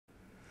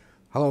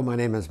Hello, my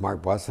name is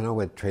Mark Boissoneault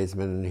with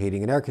Tradesman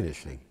Heating and Air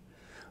Conditioning.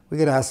 We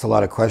get asked a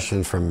lot of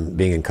questions from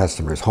being in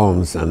customers'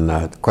 homes, and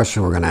the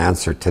question we're going to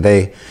answer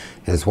today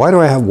is, why do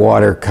I have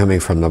water coming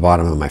from the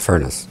bottom of my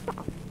furnace?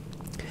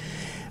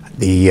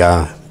 The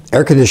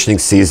air conditioning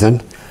season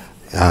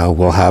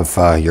will have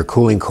your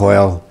cooling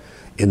coil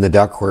in the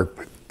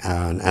ductwork,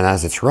 and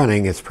as it's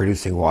running, it's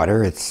producing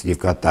water. You've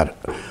got that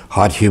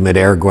hot, humid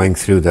air going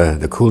through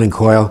the cooling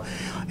coil,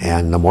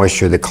 and the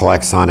moisture that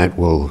collects on it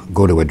will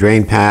go to a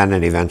drain pan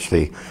and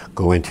eventually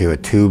go into a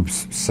tube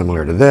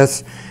similar to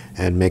this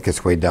and make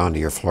its way down to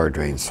your floor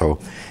drain. So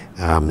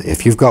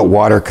if you've got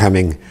water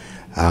coming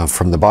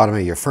from the bottom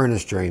of your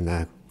furnace during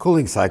the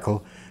cooling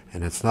cycle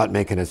and it's not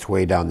making its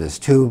way down this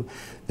tube,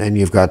 then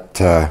you've got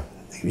a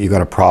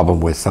problem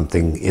with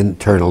something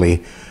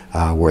internally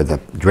where the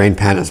drain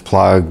pan is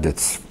plugged,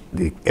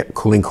 the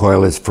cooling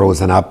coil is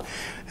frozen up,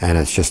 and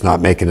it's just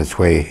not making its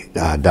way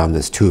down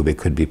this tube. It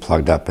could be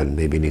plugged up and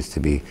maybe needs to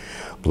be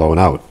blown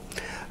out.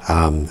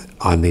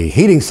 On the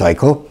heating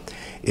cycle,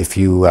 if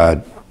you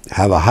have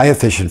a high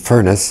efficient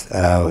furnace,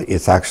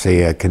 it's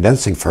actually a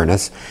condensing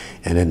furnace,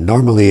 and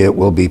normally it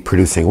will be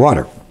producing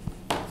water.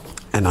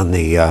 And on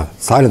the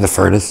side of the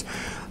furnace,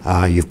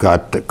 you've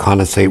got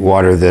condensate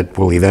water that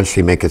will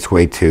eventually make its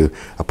way to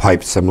a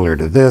pipe similar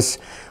to this,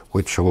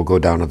 which will go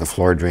down to the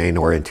floor drain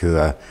or into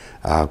a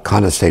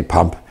condensate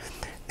pump.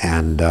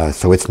 And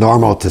so it's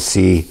normal to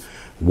see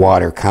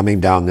water coming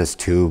down this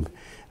tube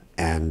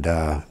and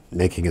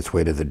making its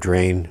way to the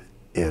drain.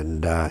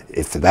 And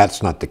if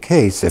that's not the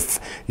case, if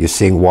you're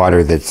seeing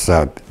water that's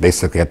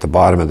basically at the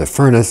bottom of the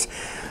furnace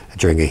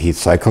during a heat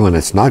cycle and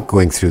it's not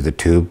going through the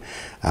tube,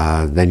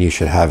 then you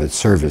should have it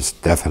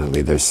serviced,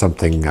 definitely. There's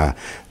something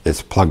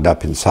that's plugged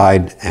up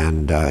inside,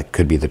 and it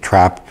could be the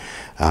trap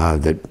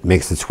that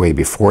makes its way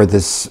before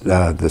this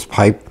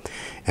pipe.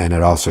 And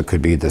it also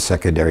could be the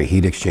secondary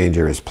heat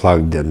exchanger is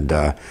plugged, and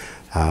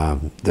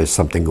there's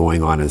something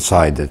going on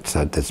inside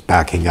that's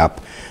backing up,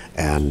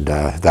 and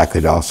that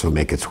could also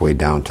make its way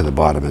down to the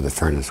bottom of the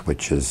furnace,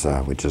 which is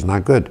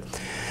not good.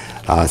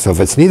 So if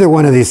it's neither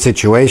one of these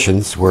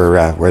situations where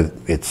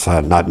it's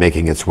not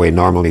making its way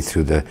normally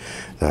through the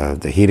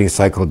heating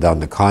cycle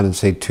down the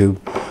condensate tube,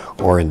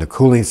 or in the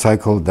cooling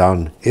cycle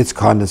down its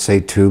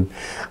condensate tube,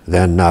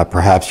 then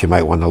perhaps you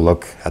might want to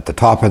look at the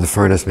top of the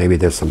furnace. Maybe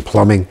there's some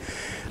plumbing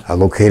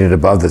located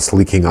above that's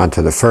leaking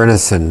onto the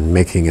furnace and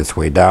making its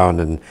way down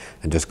and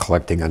just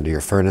collecting under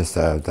your furnace.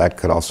 That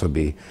could also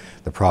be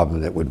the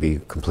problem that would be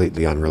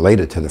completely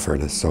unrelated to the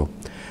furnace. So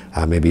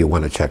maybe you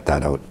want to check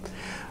that out.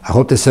 I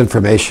hope this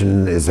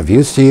information is of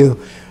use to you.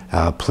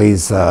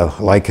 Please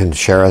like and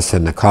share us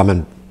in the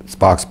comments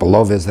box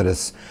below. Visit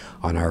us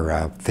on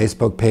our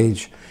Facebook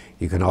page.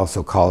 You can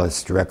also call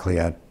us directly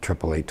at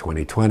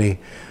 888-2020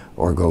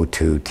 or go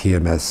to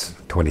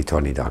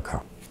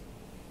tms2020.com.